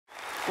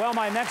Well,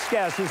 my next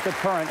guest is the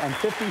current and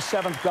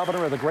 57th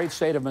governor of the great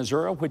state of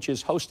Missouri, which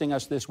is hosting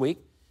us this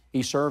week.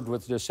 He served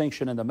with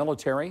distinction in the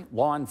military,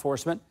 law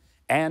enforcement,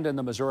 and in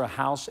the Missouri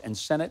House and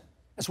Senate,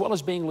 as well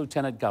as being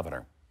lieutenant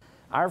governor.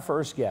 Our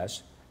first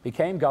guest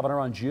became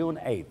governor on June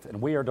 8th,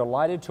 and we are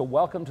delighted to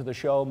welcome to the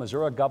show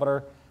Missouri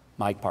Governor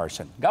Mike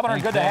Parson. Governor,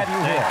 good to have you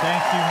here.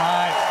 Thank you,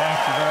 Mike.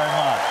 Thank you very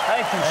much.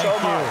 Thank you so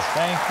much.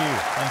 Thank you.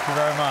 Thank you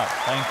very much.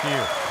 Thank you.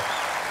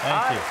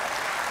 Thank you.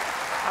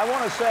 I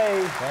want to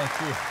say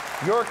thank you.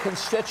 Your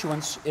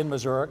constituents in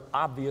Missouri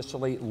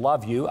obviously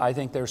love you. I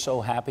think they're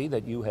so happy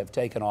that you have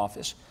taken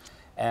office.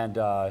 And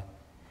I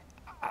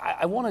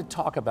want to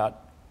talk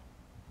about,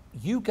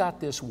 you got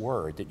this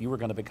word that you were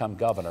going to become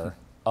governor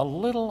a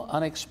little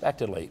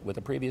unexpectedly with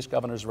the previous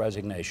governor's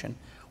resignation.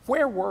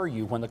 Where were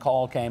you when the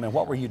call came, and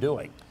what were you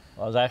doing?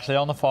 I was actually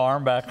on the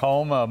farm back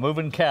home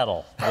moving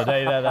cattle the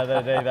day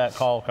that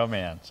call come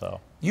in.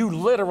 So you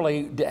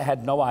literally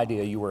had no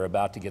idea you were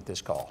about to get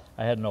this call.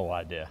 I had no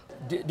idea.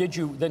 Did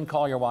you then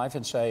call your wife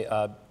and say,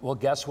 well,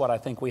 guess what? I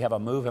think we have a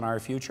move in our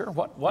future?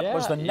 What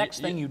was the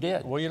next thing you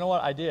did? Well, you know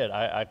what I did?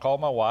 I called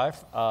my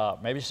wife,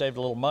 maybe saved a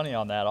little money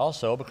on that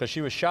also, because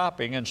she was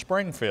shopping in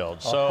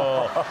Springfield.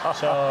 So,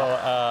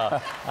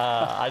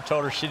 I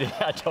told her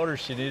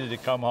she needed to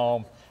come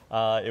home.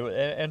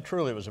 And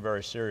truly, it was a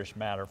very serious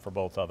matter for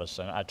both of us.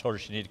 And I told her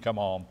she needed to come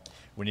home.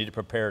 We need to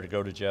prepare to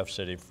go to Jeff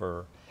City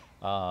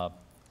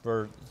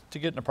to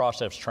get in the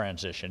process of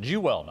transition. As you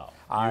well know.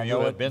 You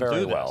have been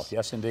through well. this.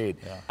 Yes, indeed.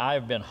 Yeah.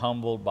 I've been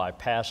humbled by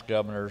past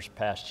governors,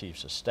 past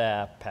chiefs of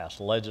staff,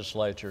 past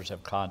legislatures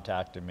have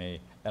contacted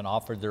me and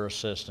offered their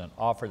assistance,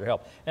 offered their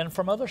help. And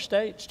from other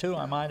states, too,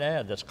 I might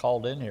add, that's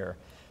called in here,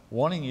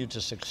 wanting you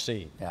to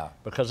succeed. Yeah.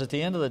 Because at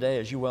the end of the day,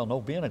 as you well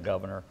know, being a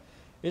governor,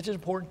 it's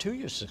important to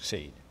you to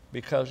succeed,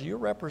 because you're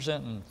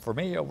representing, for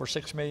me, over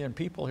 6 million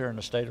people here in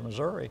the state of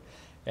Missouri.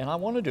 And I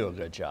want to do a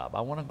good job. I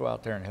want to go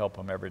out there and help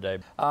them every day.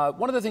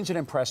 One of the things that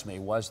impressed me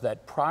was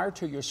that prior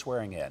to your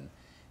swearing in,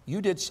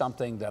 you did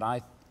something that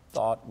I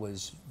thought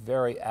was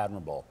very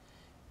admirable.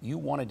 You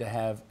wanted to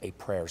have a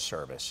prayer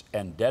service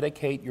and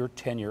dedicate your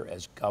tenure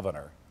as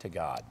governor to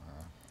God.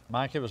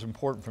 Mike, it was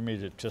important for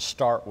me to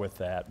start with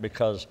that,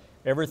 because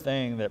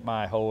everything that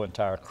my whole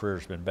entire career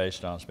has been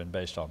based on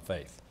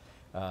faith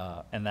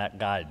and that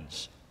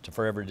guidance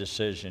for every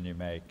decision you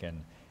make.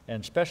 And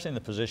especially in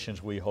the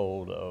positions we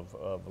hold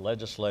of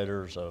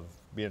legislators, of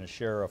being a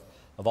sheriff,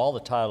 of all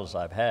the titles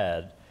I've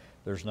had,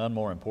 there's none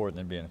more important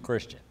than being a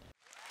Christian.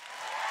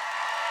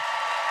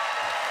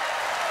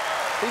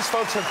 These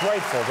folks are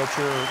grateful that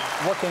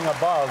you're looking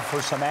above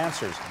for some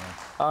answers.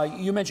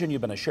 You mentioned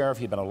you've been a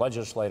sheriff, you've been a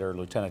legislator,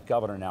 lieutenant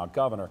governor, now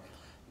governor.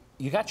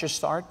 You got your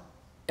start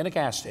in a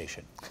gas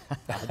station.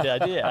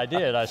 I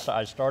did.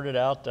 I started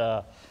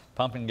out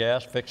pumping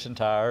gas, fixing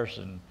tires,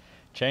 and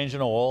changing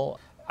oil.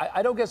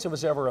 I don't guess there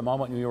was ever a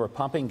moment when you were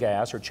pumping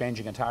gas or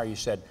changing a tire, you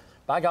said,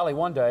 by golly,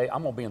 one day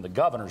I'm going to be in the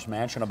governor's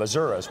mansion of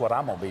Missouri is what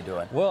I'm going to be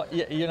doing. Well,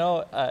 you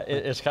know,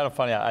 it's kind of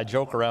funny. I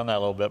joke around that a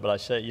little bit, but I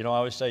say, I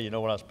always say,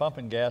 when I was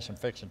pumping gas and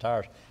fixing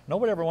tires,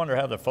 nobody ever wanted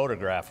to have the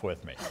photograph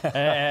with me.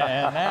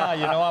 And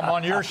now, I'm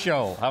on your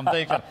show. I'm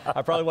thinking,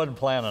 I probably wasn't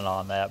planning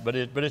on that, but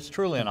it's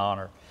truly an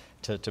honor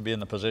to be in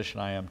the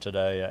position I am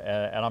today,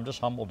 and I'm just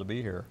humbled to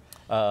be here.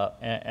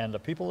 And the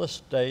people of this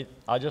state,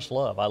 I just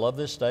love. I love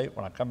this state.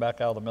 When I come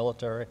back out of the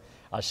military,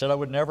 I said I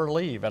would never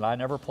leave, and I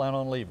never plan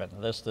on leaving.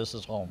 This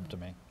is home to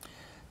me.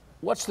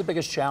 What's the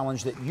biggest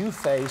challenge that you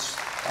face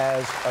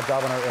as a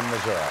governor in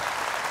Missouri?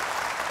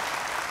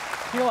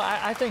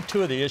 I think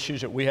two of the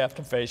issues that we have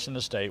to face in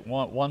the state,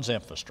 one's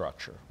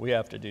infrastructure. We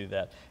have to do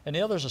that. And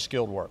the other is a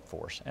skilled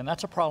workforce. And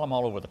that's a problem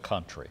all over the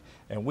country.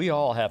 And we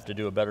all have to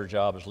do a better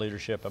job as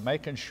leadership of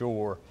making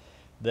sure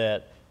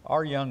that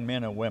our young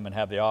men and women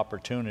have the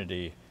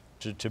opportunity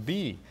to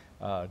be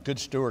good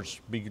stewards,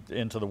 be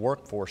into the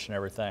workforce and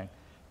everything.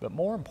 But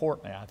more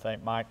importantly, I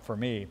think, Mike, for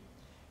me,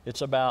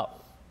 it's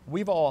about,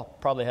 we've all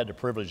probably had the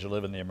privilege of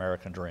living the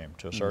American dream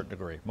to a certain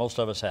degree. Most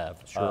of us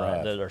have,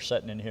 that are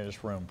sitting in here in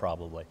this room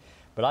probably.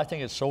 But I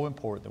think it's so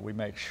important that we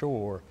make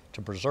sure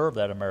to preserve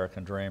that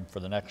American dream for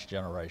the next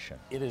generation.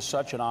 It is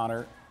such an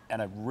honor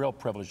and a real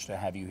privilege to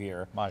have you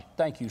here. Mike,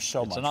 thank you so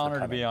much. It's an honor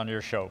to be on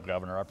your show,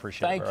 Governor. I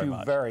appreciate it very much. Thank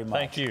you very much.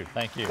 Thank you.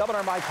 Thank you.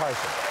 Governor Mike Parson.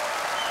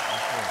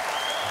 Thank you.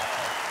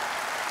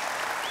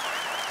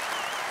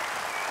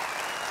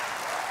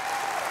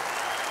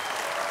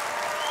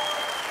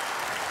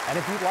 And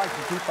if you'd like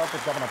to keep up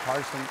with Governor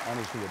Parson and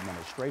his new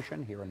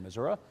administration here in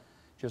Missouri,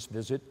 just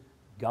visit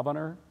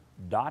governor.mo.gov.